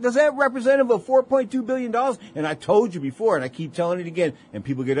that represent about $4.2 billion? And I told you before, and I keep telling it again, and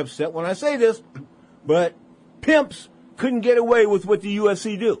people get upset when I say this, but pimps couldn't get away with what the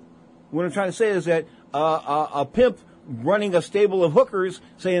UFC do. What I'm trying to say is that a pimp running a stable of hookers,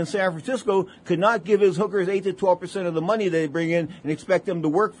 say in San Francisco, could not give his hookers 8 to 12% of the money they bring in and expect them to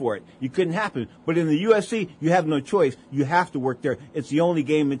work for it. It couldn't happen. But in the UFC, you have no choice. You have to work there. It's the only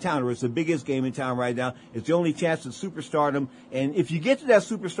game in town, or it's the biggest game in town right now. It's the only chance at superstardom. And if you get to that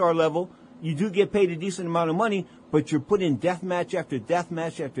superstar level, you do get paid a decent amount of money, but you're put in death match after death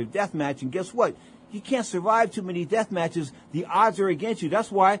match after death match. And guess what? You can't survive too many death matches. The odds are against you.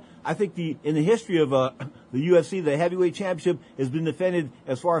 That's why I think in the history of the UFC, the heavyweight championship has been defended,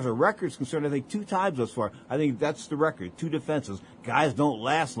 as far as a record is concerned, I think 2 times thus far. I think that's the record, 2 defenses. Guys don't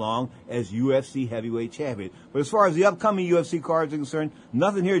last long as UFC heavyweight champion. But as far as the upcoming UFC cards are concerned,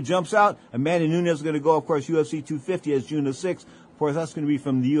 nothing here jumps out. Amanda Nunes is going to go, of course, UFC 250 as June the 6th. Of course, that's going to be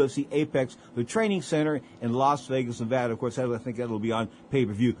from the UFC Apex, the training center in Las Vegas, Nevada. Of course, I think that'll be on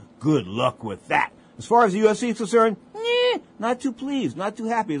pay-per-view. Good luck with that. As far as the UFC is concerned, not too pleased, not too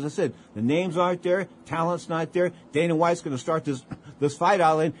happy. As I said, the names aren't there, talent's not there. Dana White's going to start this fight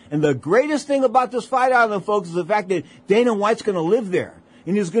island. And the greatest thing about this fight island, folks, is the fact that Dana White's going to live there.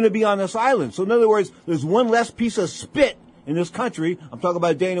 And he's going to be on this island. So in other words, there's one less piece of spit in this country. I'm talking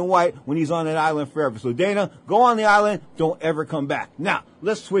about Dana White when he's on that island forever. So Dana, go on the island, don't ever come back. Now,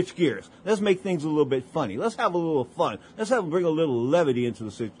 let's switch gears. Let's make things a little bit funny. Let's have a little fun. Let's bring a little levity into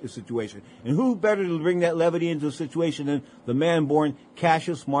the situation. And who better to bring that levity into the situation than the man born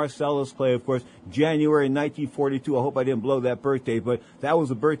Cassius Marcellus Clay, of course, January 1942. I hope I didn't blow that birthday, but that was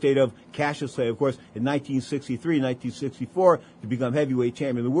the birthday of Cassius Clay, of course, in 1963, 1964, to become heavyweight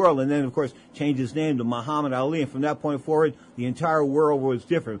champion of the world. And then, of course, changed his name to Muhammad Ali. And from that point forward, the entire world was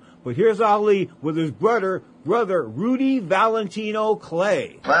different. But here's Ali with his brother, brother Rudy Valentino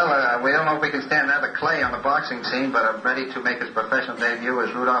Clay. Well, we don't know if we can stand another Clay on the boxing scene, but I'm ready to make his professional debut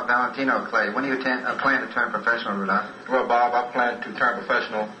as Rudolph Valentino Clay. When do you plan to turn professional, Rudolph? Well, Bob, I plan to turn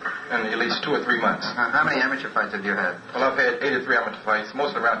professional in at least 2 or 3 months. How many amateur fights have you had? Well, I've had 83 amateur fights,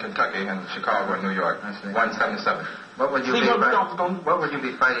 mostly around Kentucky and Chicago and New York. I see. 177. What would you be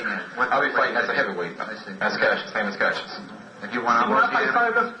fighting at? I'll be fighting as a heavyweight. I see. As Cassius, same as Cassius. Have you won almost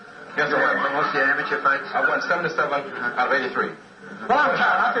Yes, I have. Most of your amateur fights? I won 77 out of 83. Well, I'm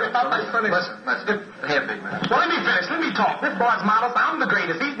tired. I think about my son. Listen. Here, big man. Well, let me finish. Let me talk. This boy's modest. I'm the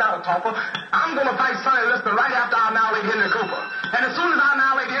greatest. He's not a talker. I'm going to fight Sonny Liston right after I annihilate Henry Cooper. And as soon as I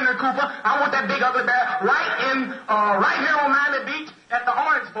annihilate Henry Cooper, I want that big ugly bear right here on Miami Beach at the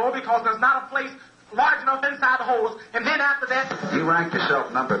Orange Bowl, because there's not a place large enough inside the holes. And then after that... You rank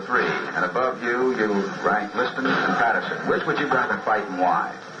yourself number 3, and above you rank Liston and Patterson. Which would you rather fight and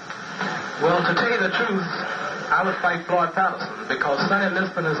why? Well, to tell you the truth, I would fight Floyd Patterson, because Sonny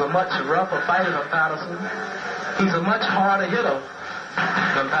Liston is a much rougher fighter than Patterson. He's a much harder hitter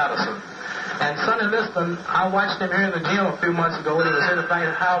than Patterson. And Sonny Liston, I watched him here in the gym a few months ago when he was here to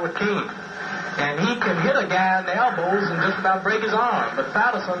fight Howard King. And he can hit a guy in the elbows and just about break his arm. But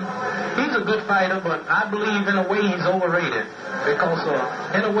Patterson, he's a good fighter, but I believe in a way he's overrated. Because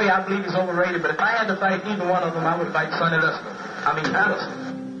in a way I believe he's overrated. But if I had to fight either one of them, I would fight Sonny Liston. Patterson.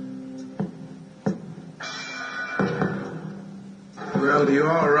 Well, you're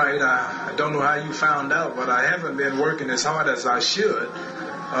all right. I don't know how you found out, but I haven't been working as hard as I should.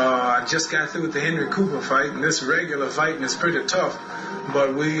 I just got through with the Henry Cooper fight, and this regular fighting is pretty tough.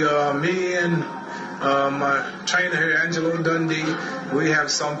 But me and my trainer here, Angelo Dundee, we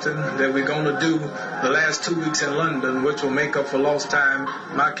have something that we're going to do the last 2 weeks in London, which will make up for lost time.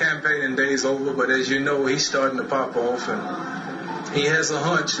 My campaigning day's over, but as you know, he's starting to pop off, and he has a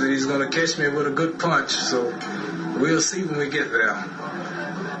hunch that he's going to catch me with a good punch, so we'll see when we get there.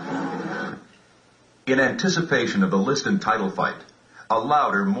 In anticipation of the Liston title fight, a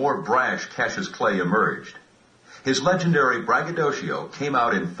louder, more brash Cassius Clay emerged. His legendary braggadocio came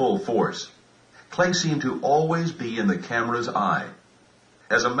out in full force. Clay seemed to always be in the camera's eye.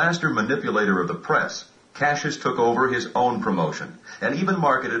 As a master manipulator of the press, Cassius took over his own promotion and even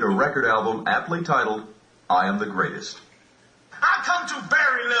marketed a record album aptly titled, I Am the Greatest. I come to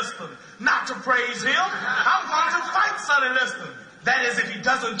bury Liston, not to praise him. I'm going to fight Sonny Liston. That is, if he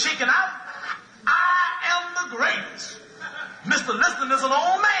doesn't chicken out. I am the greatest. Mr. Liston is an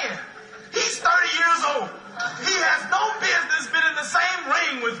old man. He's 30 years old. He has no business being in the same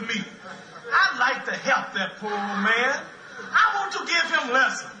ring with me. I'd like to help that poor old man. I want to give him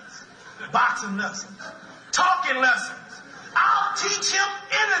lessons. Boxing lessons. Talking lessons. I'll teach him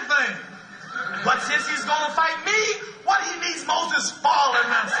anything. But since he's going to fight me, what he needs most is falling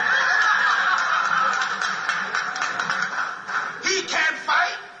lessons. He can't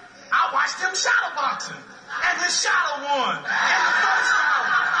fight. I watched him shadow boxing, and his shadow won in the first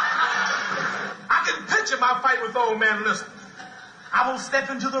round. I can picture my fight with old man Liston. I will step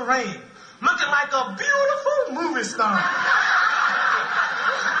into the ring looking like a beautiful movie star.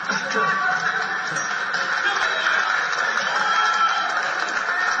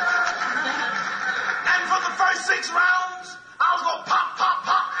 And for the first 6 rounds, I was going to pop, pop,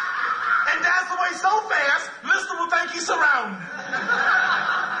 pop, and dance away so fast, Liston will think he's surrounded.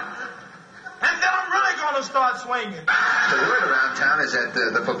 And then I'm really going to start swinging. The word around town is that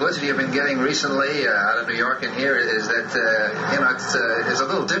the publicity you've been getting recently out of New York and here is that, it's a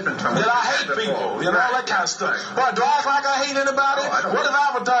little different from what I hate people, all that kind of stuff. What, do I act like I hate anybody? What have I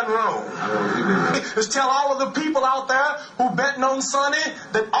ever done wrong? Just tell all of the people out there who betting on Sonny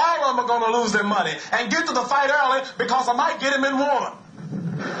that all of them are going to lose their money and get to the fight early because I might get him in one.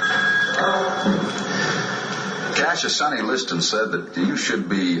 Cassius Sonny Liston said that you should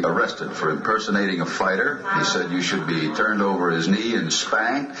be arrested for impersonating a fighter. He said you should be turned over his knee and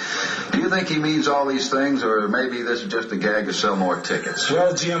spanked. Do you think he means all these things, or maybe this is just a gag to sell more tickets?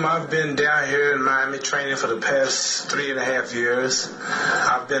 Well, Jim, I've been down here in Miami training for the past 3.5 years.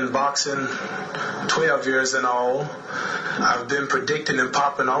 I've been boxing 12 years in all. I've been predicting and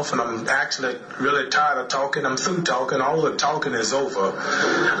popping off, and I'm actually really tired of talking. I'm through talking. All the talking is over.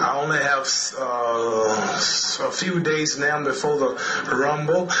 I only have a few days now before the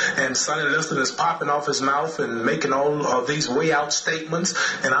Rumble, and Sonny Liston is popping off his mouth and making all of these way out statements,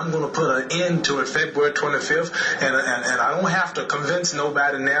 and I'm going to put an end to it February 25th, and I don't have to convince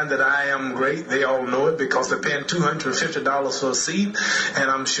nobody now that I am great. They all know it because they're paying $250 for a seat,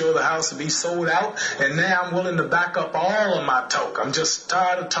 and I'm sure the house will be sold out, and now I'm willing to back up all of my talk. I'm just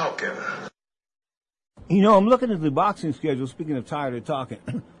tired of talking. You know, I'm looking at the boxing schedule. Speaking of tired of talking,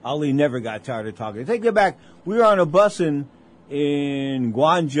 Ali never got tired of talking. Take it back. We were on a bus in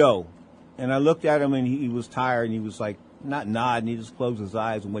Guangzhou, and I looked at him, and he was tired, and he was like, not nodding. He just closed his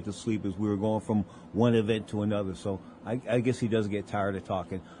eyes and went to sleep as we were going from one event to another. So I guess he does get tired of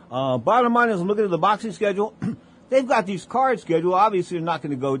talking. Bottom line is, I'm looking at the boxing schedule. They've got these cards scheduled. Obviously, they're not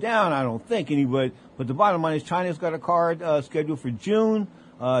going to go down, I don't think, anybody. But the bottom line is, China's got a card scheduled for June.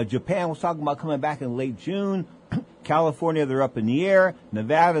 Japan was talking about coming back in late June. California, they're up in the air.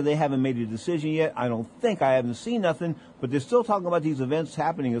 Nevada, they haven't made a decision yet. I haven't seen nothing, but they're still talking about these events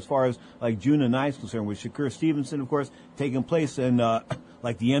happening as far as like June the 9th is concerned, with Shakur Stevenson, of course, taking place in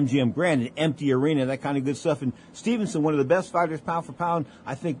like the MGM Grand, an empty arena, that kind of good stuff. And Stevenson, one of the best fighters pound for pound,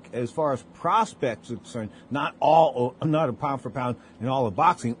 I think, as far as prospects are concerned, not a pound for pound in all of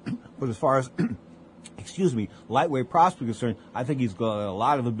boxing, but as far as lightweight prospect concerned, I think he's got a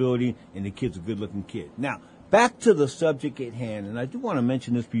lot of ability, and the kid's a good-looking kid. Now, back to the subject at hand, and I do want to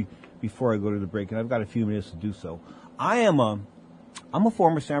mention this before I go to the break, and I've got a few minutes to do so. I'm a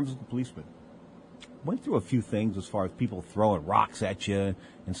former San Francisco policeman. Went through a few things as far as people throwing rocks at you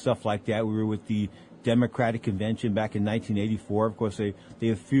and stuff like that. We were with the Democratic Convention back in 1984. Of course,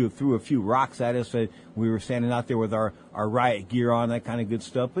 they threw a few rocks at us. We were standing out there with our riot gear on, that kind of good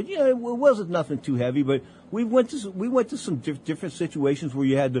stuff. But it wasn't nothing too heavy. But we went to some different situations where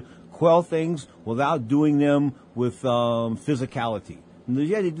you had to quell things without doing them with physicality. And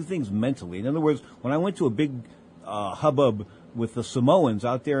you had to do things mentally. In other words, when I went to a big hubbub with the Samoans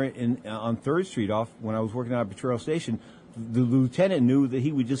out there on 3rd Street when I was working at a patrol station, the lieutenant knew that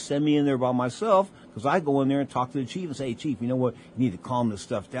he would just send me in there by myself, because I go in there and talk to the chief and say, hey, Chief, you know what? You need to calm this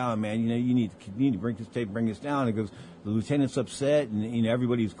stuff down, man. You need to bring this down. And because the lieutenant's upset, and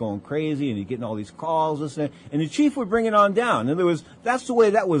everybody's going crazy, and he's getting all these calls, this and that. And the chief would bring it on down. In other words, that's the way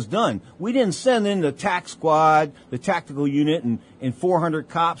that was done. We didn't send in the TAC squad, the tactical unit, and 400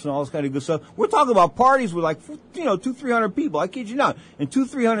 cops and all this kind of good stuff. We're talking about parties with 200-300 people. I kid you not. And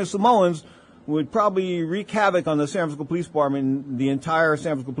 200-300 Samoans would probably wreak havoc on the San Francisco Police Department, the entire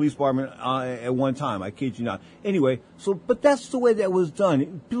San Francisco Police Department at one time. I kid you not. Anyway, but that's the way that was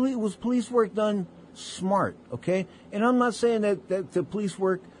done. It was police work done smart, okay? And I'm not saying that the police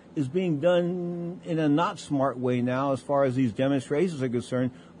work is being done in a not smart way now as far as these demonstrations are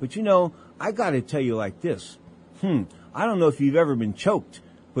concerned. But I got to tell you like this. I don't know if you've ever been choked,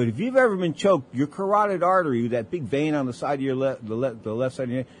 but if you've ever been choked, your carotid artery, that big vein on the side of your the left side of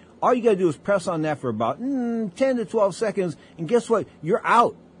your head, all you got to do is press on that for about 10 to 12 seconds, and guess what? You're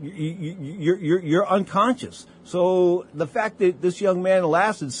out. You're unconscious. So the fact that this young man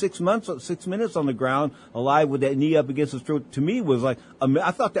lasted 6 minutes on the ground, alive with that knee up against his throat, to me was like, I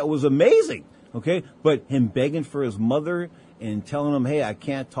thought that was amazing. Okay, but him begging for his mother and telling him, hey, I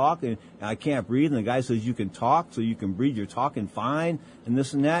can't talk and I can't breathe, and the guy says, you can talk, so you can breathe. You're talking fine, and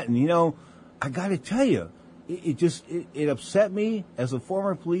this and that. And I got to tell you, it upset me as a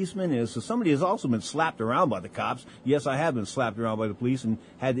former policeman, as somebody who's also been slapped around by the cops. Yes, I have been slapped around by the police and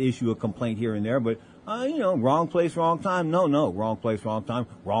had to issue a complaint here and there, but, wrong place, wrong time. No, wrong place, wrong time,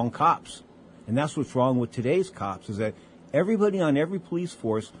 wrong cops. And that's what's wrong with today's cops, is that everybody on every police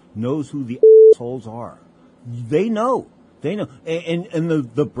force knows who the assholes are. They know. And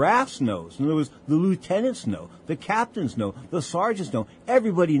the brass knows. In other words, the lieutenants know. The captains know. The sergeants know.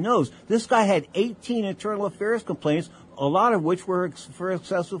 Everybody knows. This guy had 18 internal affairs complaints, a lot of which were for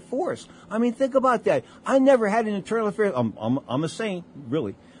excessive force. I mean, think about that. I never had an internal affairs. I'm a saint,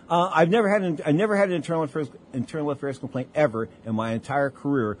 really. I never had an internal affairs complaint ever in my entire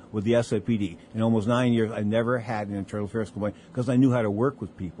career with the SAPD. In almost 9 years, I never had an internal affairs complaint because I knew how to work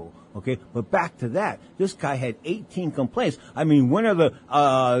with people. Okay, but back to that, this guy had 18 complaints. I mean, a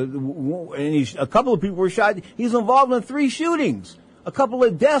couple of people were shot. He's involved in 3 shootings. A couple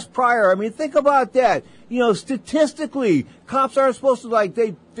of deaths prior. I mean, think about that. Statistically, cops aren't supposed to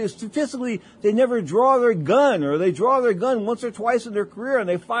statistically, they never draw their gun, or they draw their gun once or twice in their career and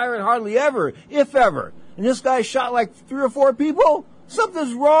they fire it hardly ever, if ever. And this guy shot 3 or 4 people?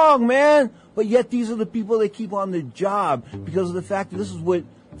 Something's wrong, man. But yet these are the people they keep on the job because of the fact that this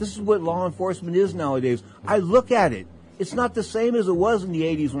is what law enforcement is nowadays. I look at it. It's not the same as it was in the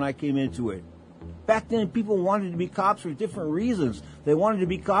 80s when I came into it. Back then, people wanted to be cops for different reasons. They wanted to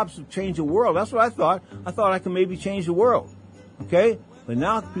be cops to change the world. That's what I thought. I thought I could maybe change the world. Okay? But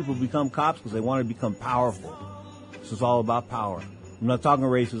now people become cops because they want to become powerful. This is all about power. I'm not talking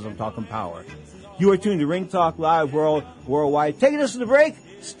racism, I'm talking power. You are tuned to Ring Talk Live Worldwide. Taking us to the break,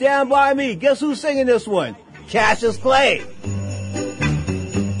 stand by me. Guess who's singing this one? Cassius Clay.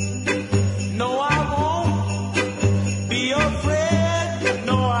 No, I won't be afraid.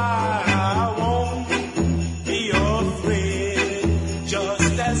 No, I won't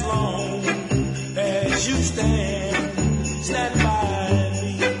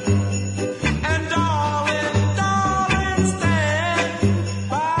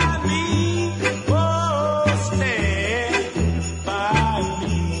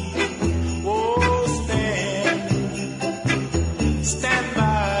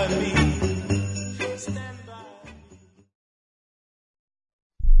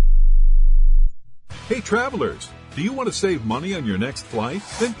Hey, travelers, do you want to save money on your next flight?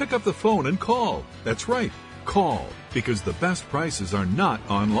 Then pick up the phone and call. That's right, call, because the best prices are not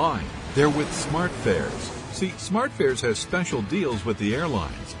online. They're with SmartFares. See, SmartFares has special deals with the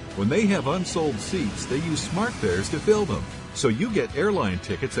airlines. When they have unsold seats, they use SmartFares to fill them. So you get airline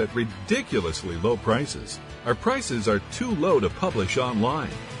tickets at ridiculously low prices. Our prices are too low to publish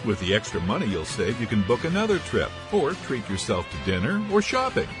online. With the extra money you'll save, you can book another trip or treat yourself to dinner or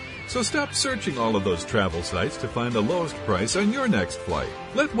shopping. So stop searching all of those travel sites to find the lowest price on your next flight.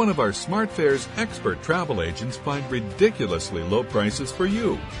 Let one of our SmartFares expert travel agents find ridiculously low prices for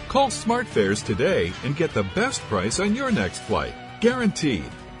you. Call SmartFares today and get the best price on your next flight. Guaranteed.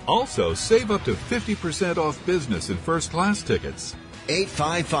 Also, save up to 50% off business and first class tickets.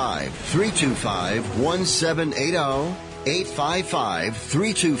 855-325-1780.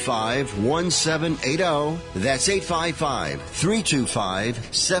 855-325-1780. That's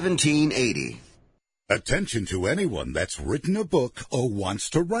 855-325-1780. Attention to anyone that's written a book or wants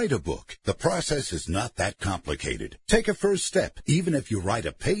to write a book. The process is not that complicated. Take a first step. Even if you write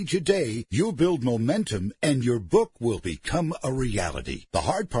a page a day, you'll build momentum and your book will become a reality. The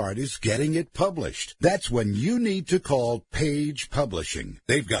hard part is getting it published. That's when you need to call Page Publishing.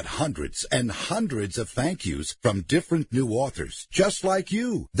 They've got hundreds and hundreds of thank yous from different new authors, just like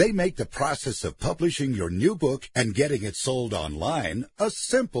you. They make the process of publishing your new book and getting it sold online a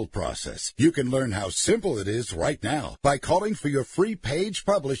simple process. You can learn how simple it is right now by calling for your free Page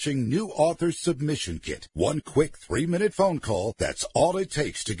Publishing New Author Submission Kit. One quick 3-minute phone call, that's all it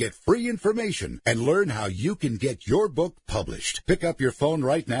takes to get free information and learn how you can get your book published. Pick up your phone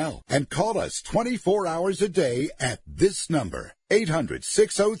right now and call us 24 hours a day at this number.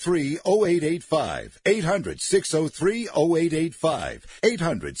 800-603-0885. 800-603-0885.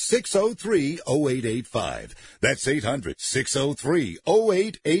 800-603-0885. That's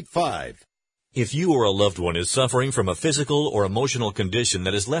 800-603-0885. If you or a loved one is suffering from a physical or emotional condition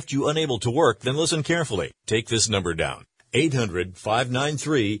that has left you unable to work, then listen carefully. Take this number down.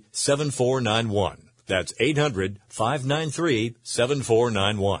 800-593-7491. That's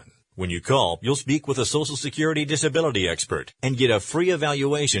 800-593-7491. When you call, you'll speak with a Social Security disability expert and get a free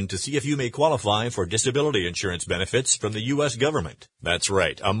evaluation to see if you may qualify for disability insurance benefits from the U.S. government. That's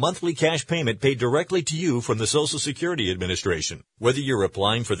right, a monthly cash payment paid directly to you from the Social Security Administration. Whether you're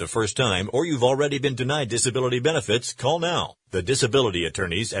applying for the first time or you've already been denied disability benefits, call now. The disability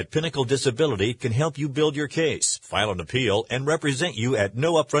attorneys at Pinnacle Disability can help you build your case, file an appeal, and represent you at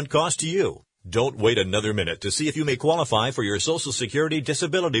no upfront cost to you. Don't wait another minute to see if you may qualify for your Social Security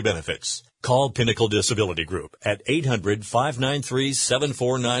disability benefits. Call Pinnacle Disability Group at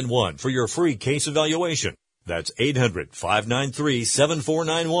 800-593-7491 for your free case evaluation. That's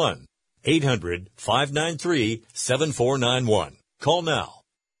 800-593-7491. 800-593-7491. Call now.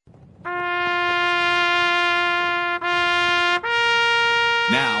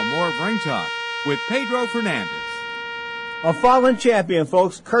 Now, more of Ring Talk with Pedro Fernandez. A fallen champion,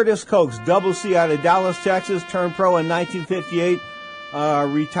 folks, Curtis Coates, double C out of Dallas, Texas, turned pro in 1958,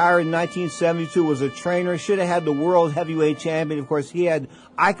 retired in 1972, was a trainer, should have had the world heavyweight champion. Of course, he had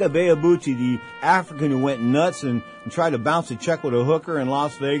Ika Beabuchi, the African who went nuts and tried to bounce a check with a hooker in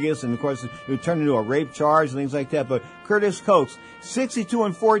Las Vegas, and of course, it turned into a rape charge and things like that. But Curtis Coates,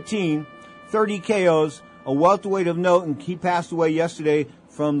 62-14, 30 KOs, a welterweight of note, and he passed away yesterday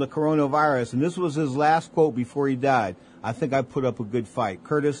from the coronavirus, and this was his last quote before he died. I think I put up a good fight.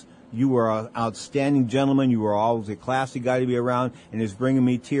 Curtis, you were an outstanding gentleman. You were always a classy guy to be around, and it's bringing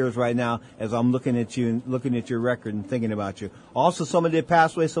me tears right now as I'm looking at you and looking at your record and thinking about you. Also, somebody that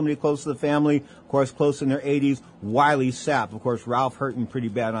passed away, somebody close to the family, of course, close in their 80s, Wiley Sapp. Of course, Ralph hurting pretty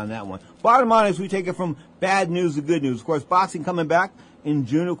bad on that one. Bottom line is we take it from bad news to good news. Of course, boxing coming back in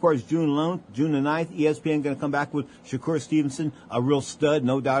June, of course, June the 9th, ESPN going to come back with Shakur Stevenson, a real stud,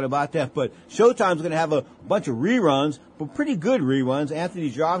 no doubt about that. But Showtime's going to have a bunch of reruns, but pretty good reruns.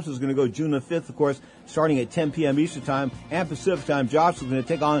 Anthony Jobson is going to go June the 5th, of course, starting at 10 p.m. Eastern Time and Pacific Time. Jobson's going to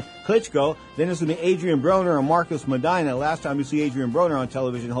take on Klitschko. Then it's going to be Adrian Broner and Marcus Medina. Last time you see Adrian Broner on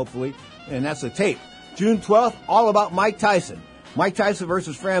television, hopefully, and that's a tape. June 12th, all about Mike Tyson. Mike Tyson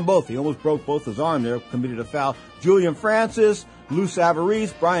versus Fran Both. He almost broke both his arm there, committed a foul. Julian Francis, Lou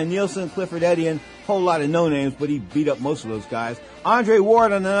Savarese, Brian Nielsen, Clifford Edian, whole lot of no-names, but he beat up most of those guys. Andre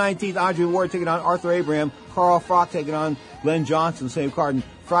Ward on the 19th. Andre Ward taking on Arthur Abraham. Carl Froch taking on Glenn Johnson, same card. And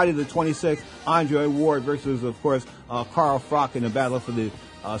Friday the 26th, Andre Ward versus, of course, Carl Froch in the battle for the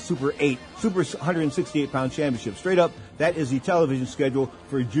Super 168-pound championship. Straight up, that is the television schedule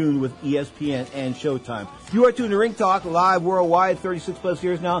for June with ESPN and Showtime. You are tuned to Ring Talk, live worldwide, 36-plus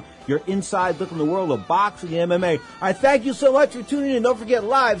years now. Your inside look in the world of boxing and MMA. I thank you so much for tuning in. Don't forget,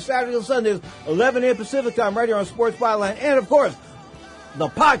 live Saturday and Sundays, 11 a.m. Pacific time, right here on Sports Byline. And, of course, the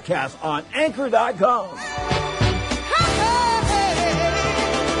podcast on Anchor.com.